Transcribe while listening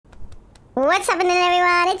What's happening,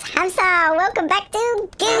 everyone? It's Hamza. Welcome back to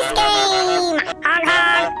Goose Game. Honk,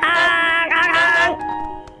 honk, honk, honk,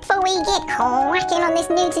 honk. Before we get cracking on this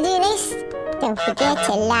new to-do list, don't forget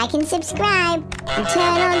to like and subscribe and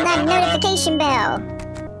turn on that notification bell.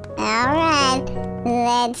 Alright,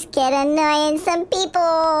 let's get annoying some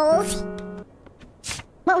peoples.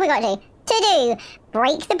 What have we got to do?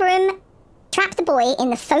 Break the broom, trap the boy in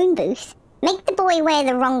the phone booth, make the boy wear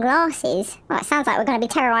the wrong glasses. Well, it sounds like we're going to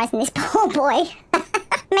be terrorising this poor boy.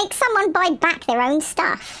 Make someone buy back their own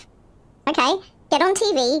stuff. Okay, get on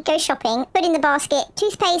TV, go shopping, put in the basket,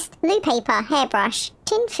 toothpaste, loo paper, hairbrush,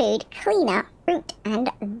 tin food, cleaner, fruit and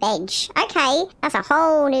veg. Okay, that's a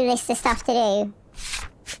whole new list of stuff to do.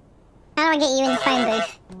 How do I get you in the phone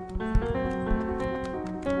booth?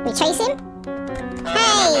 We chase him?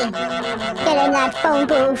 Hey! Get in that phone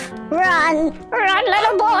booth! Run! Run,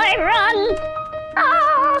 little boy, run!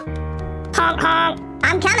 Ah! Honk, honk!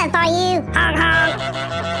 I'm coming for you! Honk, honk!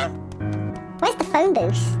 Where's the phone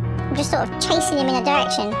booth? I'm just sort of chasing him in a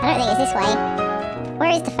direction. I don't think it's this way.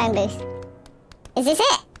 Where is the phone booth? Is this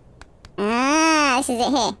it? Ah, this is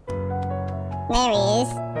it here. There he is.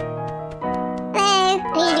 Hello! I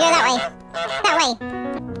need you to go that way. That way.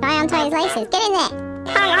 Can I untie his laces? Get in there!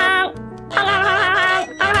 Honk, honk! Honk, honk, honk,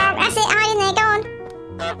 honk, honk, honk. That's it, hide in there, go on.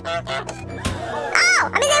 Oh,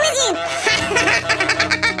 I'm in there with you.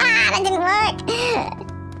 That didn't work.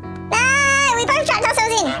 No, we both trapped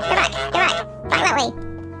ourselves in. Go back, back that way.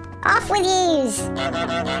 Off with yous.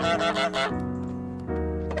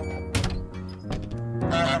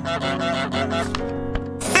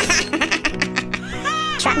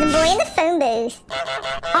 Trap the boy in the phone booth.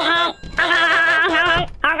 Honk, honk, honk, honk,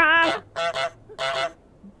 honk, honk.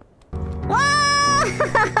 Whoa!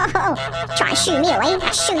 Try and shoo me away.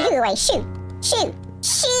 I shoo you away. Shoot. Shoot.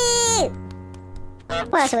 Shoot.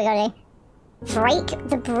 What else have we got to do? Break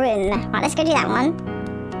the broom. Right, let's go do that one.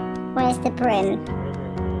 Where's the broom?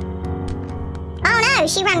 Oh no,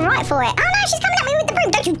 she ran right for it. Oh no, she's coming at me with the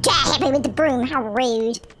broom. Don't you dare hit me with the broom. How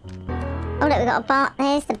rude. Oh look, we got a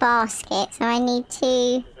there's the basket. So I need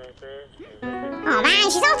to... Oh man,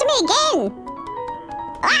 she's after me again.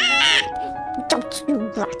 Ah! Don't you...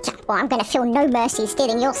 Well, I'm going to feel no mercy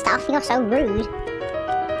stealing your stuff. You're so rude.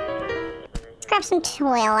 Let's grab some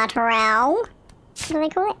toilet roll. What do they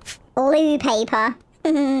call it? Loo paper.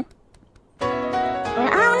 Oh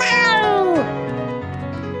no!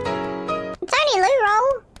 It's only loo roll.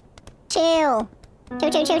 Chill.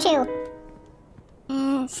 Chill.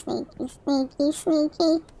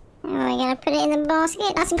 Sneaky. How are we going to put it in the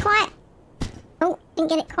basket? Nice and quiet. Oh, didn't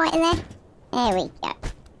get it quite in there. There we go.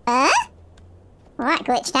 Well, that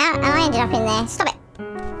glitched out and I ended up in there. Stop it.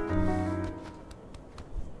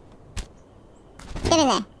 Get in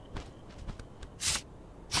there.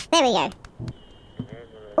 There we go.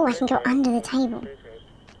 Oh, I can go under the table.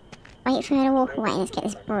 Wait for her to walk away. Let's get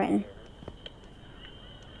this broom.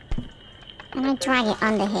 And I drag it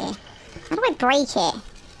under here. How do I break it?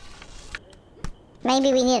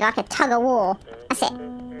 Maybe we need like a tug of war. That's it.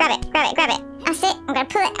 Grab it. That's it. I'm gonna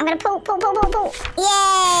pull it. I'm gonna pull.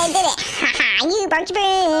 Yeah, did it. Haha, you broke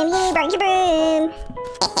your broom.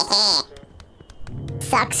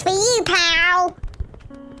 Sucks for you, pal.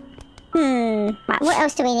 Right, what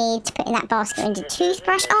else do we need to put in that basket? We need a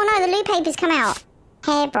toothbrush. Oh no, the loo paper's come out.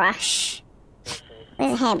 Hairbrush.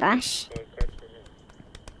 Where's the hairbrush?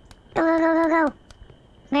 Go.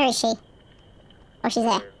 Where is she? Oh, she's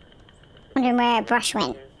there. Wondering where her brush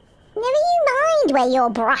went. Never you mind where your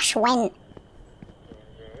brush went.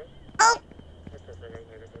 Oh!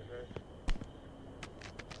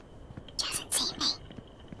 She hasn't seen me.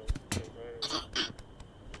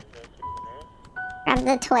 Grab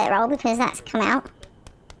the toilet roll because that's come out.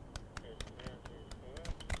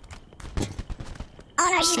 Oh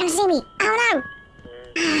no, she's gonna see me. Oh no!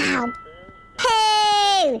 Ow!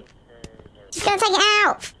 Poo! She's gonna take it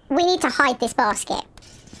out. We need to hide this basket.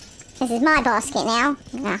 This is my basket now.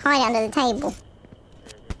 I'm gonna hide under the table.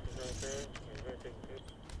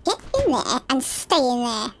 Get in there and stay in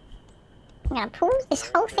there. I'm gonna pull this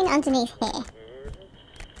whole thing underneath here.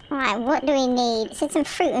 Alright, what do we need? It said some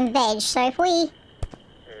fruit and veg, so if we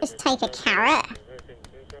just take a carrot.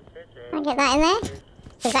 Can I get that in there?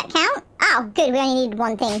 Does that count? Oh, good, we only need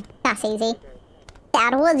one thing. That's easy.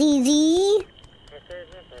 That was easy.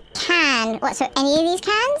 Can. What, so any of these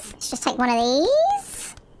cans? Let's just take one of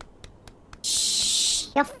these. Shh.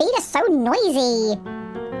 Your feet are so noisy.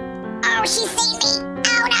 Oh, she's seen me.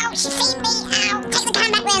 Oh no, she's seen me. Ow. Take the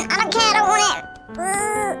can back then. I don't care, I don't want it.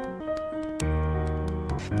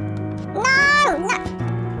 No.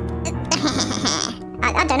 I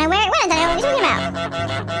don't know where it went. I don't know what you're talking about.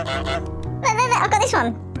 Look, I've got this one.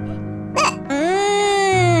 Look.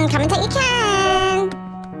 come and take your can.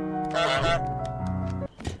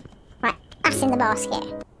 Right, that's in the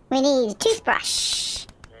basket. We need a toothbrush.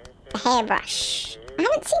 A hairbrush. I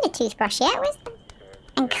haven't seen a toothbrush yet. Where's the...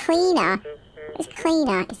 And cleaner. Where's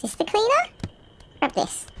cleaner? Is this the cleaner? Grab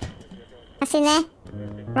this. That's in there.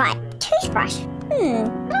 Right, toothbrush. I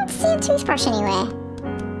don't see a toothbrush anywhere.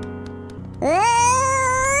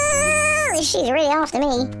 She's really after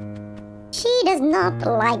me. She does not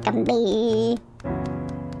like me.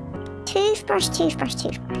 Toothbrush, toothbrush,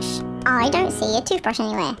 toothbrush. I don't see a toothbrush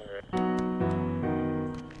anywhere.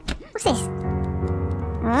 What's this?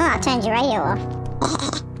 Oh, I turned your radio off.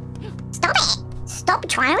 Stop it! Stop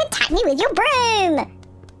trying to attack me with your broom!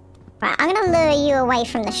 Right, I'm gonna lure you away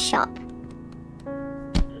from the shop.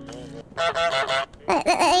 There you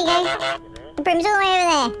go. The broom's all the way over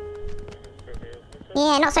there.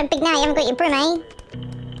 Yeah, not so big now, you haven't got your broom, eh?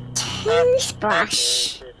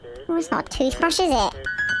 Toothbrush. Oh, it's not a toothbrush, is it?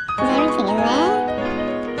 Is there anything in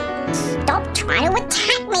there? Stop trying to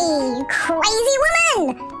attack me, you crazy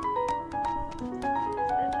woman!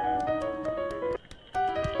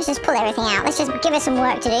 Let's just pull everything out. Let's just give her some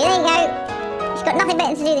work to do. There you go. She's got nothing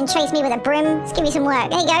better to do than chase me with a broom. Let's give you some work.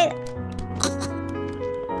 There you go.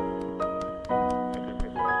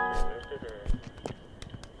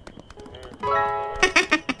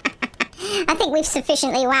 I think we've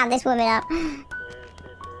sufficiently wound this woman up.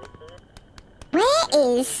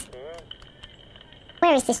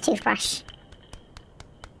 Where is this toothbrush?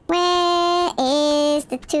 Where is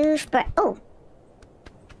the toothbrush? Oh.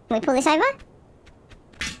 Can we pull this over?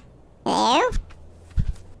 Hello?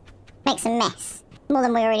 Makes a mess. More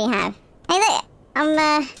than we already have. Hey look! I'm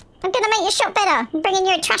gonna make your shop better. I'm bringing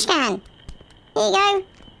you a trash can. Here you go.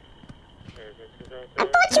 I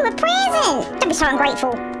bought you a present! Don't be so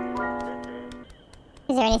ungrateful.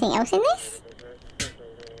 Is there anything else in this?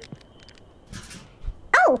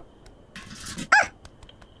 Oh! Ah!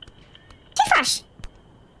 Toothbrush!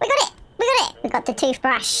 We got it! We got it! We got the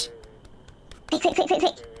toothbrush. Quick, quick, quick, quick,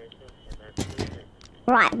 quick.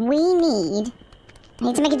 Right, I need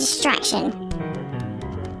to make a distraction.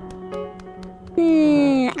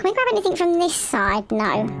 Can we grab anything from this side?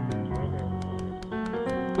 No.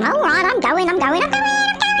 Alright, I'm going. Give me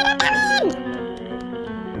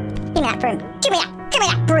that broom. Give me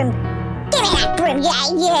that broom.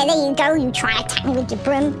 Yeah, there you go. You try to attack me with your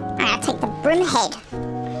broom. I'll take the broom head.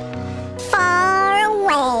 Far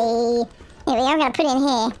away. Here we go, I'm going to put it in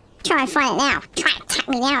here. Try and find it now. Try to attack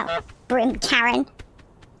me now, broom Karen.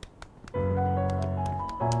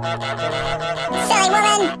 Silly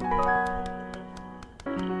woman!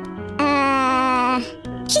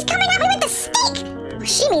 She's coming at me with the stick!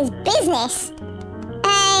 She means business!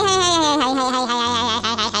 Hey.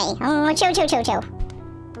 Oh, chill.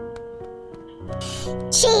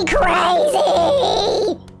 She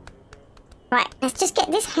crazy! Right, let's just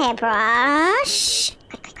get this hairbrush.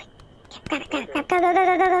 Quick. Grab it. Go.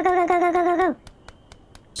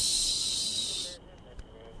 Shh.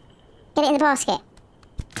 Get it in the basket.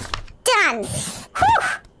 Done! Whew.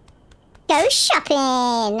 Go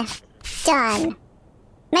shopping! Done.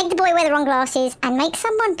 Make the boy wear the wrong glasses and make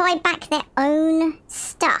someone buy back their own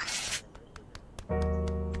stuff.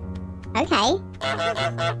 Okay.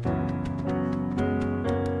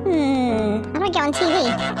 How do I get on TV?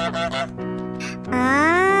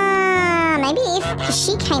 Maybe because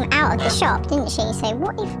she came out of the shop, didn't she? So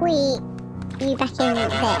what if we put you back in there?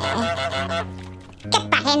 Get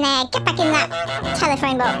back in there! Get back in that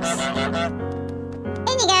telephone box.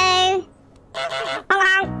 In you go! Honk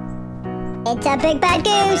honk! It's a big bad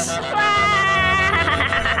goose!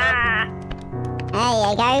 There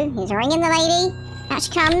you go. He's ringing the lady. Out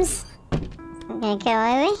she comes. I'm gonna go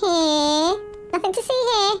over here. Nothing to see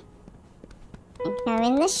here. Go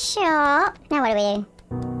in the shop. Now what do we do?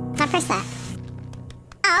 Can I press that?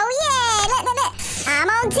 Oh yeah! Look! I'm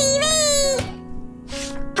on TV!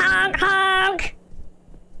 Honk honk!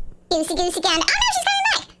 Goosey gun. Oh no, she's coming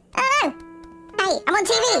back! Oh no! Hey, I'm on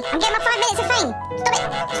TV! I'm getting my 5 minutes of fame! Stop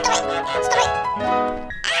it!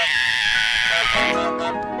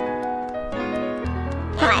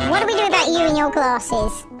 Right, what do we do about you and your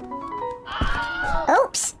glasses?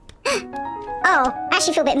 Oops! Oh, I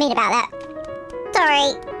actually feel a bit mean about that.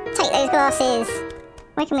 Sorry, take those glasses.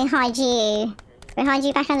 Where can we hide you? Can we hide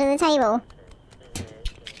you back under the table?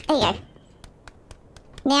 There you go.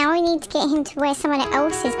 Now we need to get him to wear someone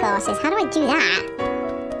else's glasses. How do I do that?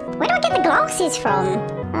 Where do I get the glasses from?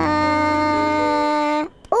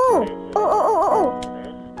 Ooh!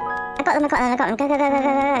 I got them. Go.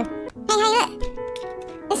 Hey, look!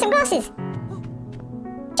 There's some glasses.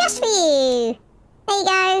 Just for you. There you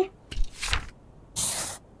go.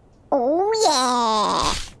 Oh,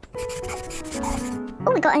 yeah.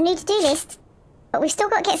 Oh, we've got a new to-do list. But we've still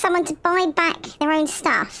got to get someone to buy back their own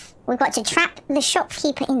stuff. We've got to trap the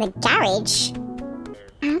shopkeeper in the garage.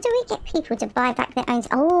 How do we get people to buy back their own...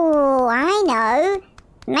 Oh, I know.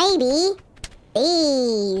 Maybe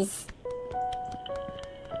these.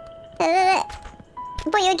 I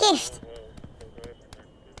bought you a gift.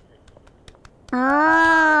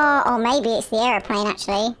 Oh, or maybe it's the aeroplane,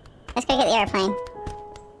 actually. Let's go get the aeroplane.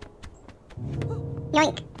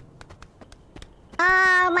 Yoink.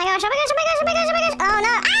 Oh my gosh, oh my gosh, oh my gosh, oh my gosh, oh my gosh. Oh no.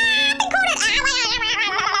 Ah, I've been caught it. Oh my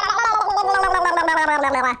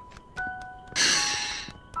gosh.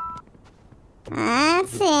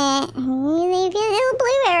 That's it. You leave your little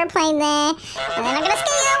blue aeroplane there. And then I'm going to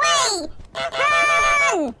scare you away.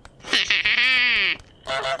 Run!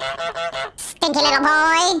 Stinky little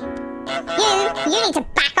boy. You need to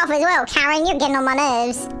back off as well, Karen. You're getting on my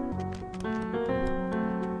nerves.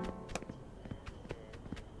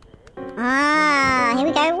 Ah, here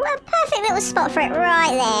we go. What a perfect little spot for it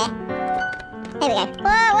right there. Here we go.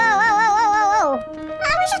 Whoa, whoa, whoa, whoa, whoa, whoa, whoa.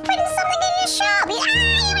 I was just putting something in your shop. You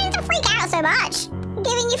don't need to freak out so much. I'm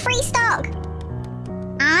giving you free stock.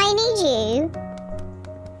 I need you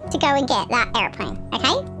to go and get that airplane,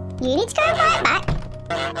 okay? You need to go and buy it back.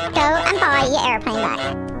 Go and buy your airplane back.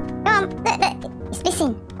 Go on, look, it's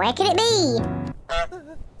missing. Where could it be?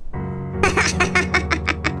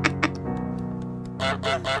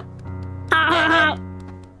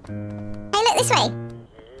 Hey, look this way.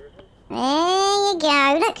 There you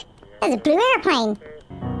go. Look, there's a blue airplane.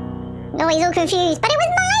 Oh, he's all confused. But it was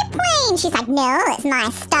my plane. She's like, no, it's my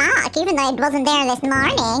stock, even though it wasn't there this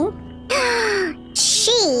morning.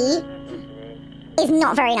 She is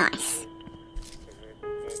not very nice.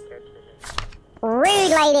 Rude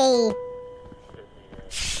lady.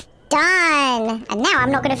 Done. And now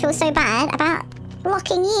I'm not going to feel so bad about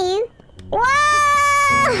blocking you.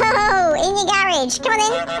 Whoa! In your garage. Come on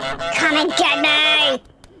in. Come and get me.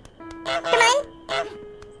 Come on.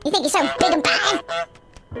 You think you're so big and bad?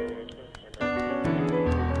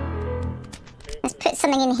 Let's put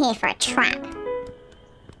something in here for a trap.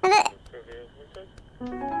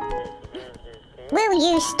 Will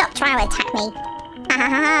you stop trying to attack me? Ha ha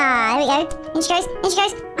ha. There we go. In she goes. In she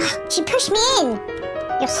goes. Oh, she pushed me in.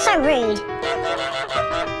 You're so rude.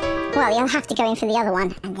 Well, you'll have to go in for the other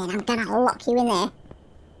one, and then I'm gonna lock you in there.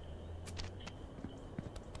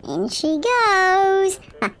 In she goes.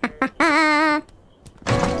 Ha ha ha ha.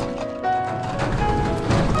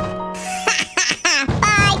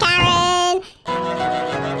 Bye, Karen.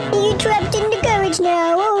 You're trapped in the garage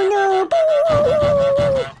now. Oh no. Boo.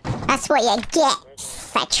 That's what you get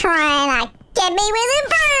for trying to get me with a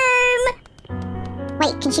broom.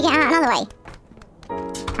 Wait, can she get out another way?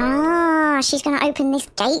 Ah, she's going to open this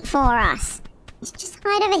gate for us. Let's just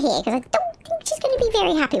hide over here, because I don't think she's going to be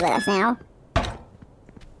very happy with us now.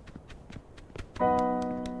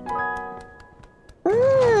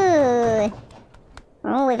 Ooh.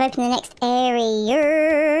 Oh, we've opened the next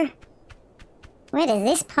area. Where does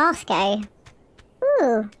this path go?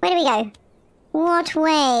 Ooh, where do we go? What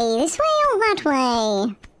way? This way or that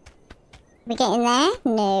way? We get in there?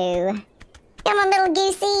 No. Come on, little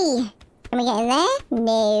goosey. Can we get in there?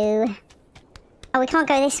 No. Oh, we can't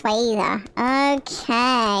go this way either.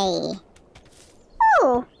 Okay.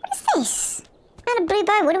 Oh, what is this? And a blue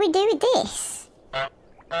bow. What do we do with this?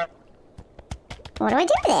 What do I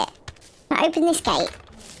do with it? I open this gate.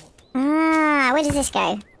 Ah, where does this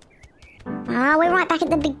go? Ah, we're right back at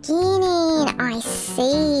the beginning. I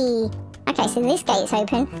see. Okay, so this gate's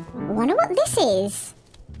open. I wonder what this is.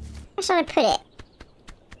 Where should I put it?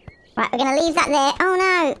 Right, we're going to leave that there. Oh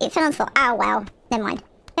no, it fell on the floor. Oh well, never mind.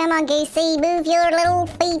 Come on, Goosey, move your little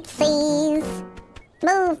feetsies.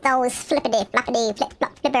 Move those flippity floppity flip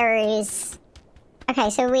flop flippers. Okay,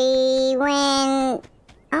 so we went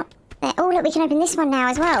up there. Oh look, we can open this one now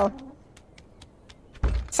as well.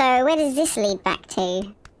 So where does this lead back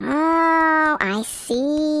to? Oh, I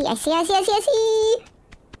see. I see.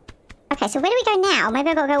 Okay, so where do we go now? Maybe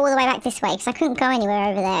I've got to go all the way back this way, because I couldn't go anywhere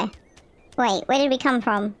over there. Wait, where did we come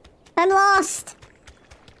from? I'm lost!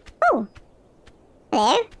 Oh!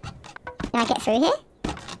 Hello? Can I get through here?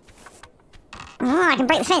 Oh, I can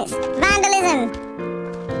break the fence. Vandalism!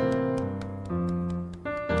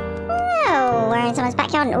 Oh, we're in someone's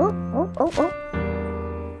backyard. Oh.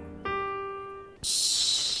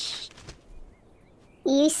 Shh.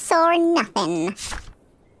 You saw nothing.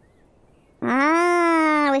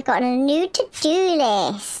 Ah, we've got a new to-do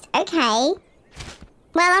list. Okay.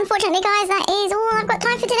 Well, unfortunately, guys, that is all I've got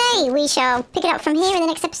time for today. We shall pick it up from here in the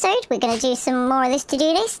next episode. We're going to do some more of this to-do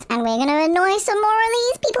list, and we're going to annoy some more of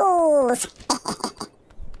these peoples.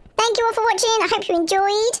 Thank you all for watching. I hope you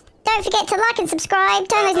enjoyed. Don't forget to like and subscribe,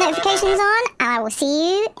 turn those notifications on, and I will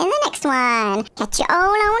see you in the next one. Catch you all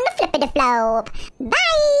on the flippity flop.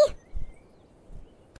 Bye!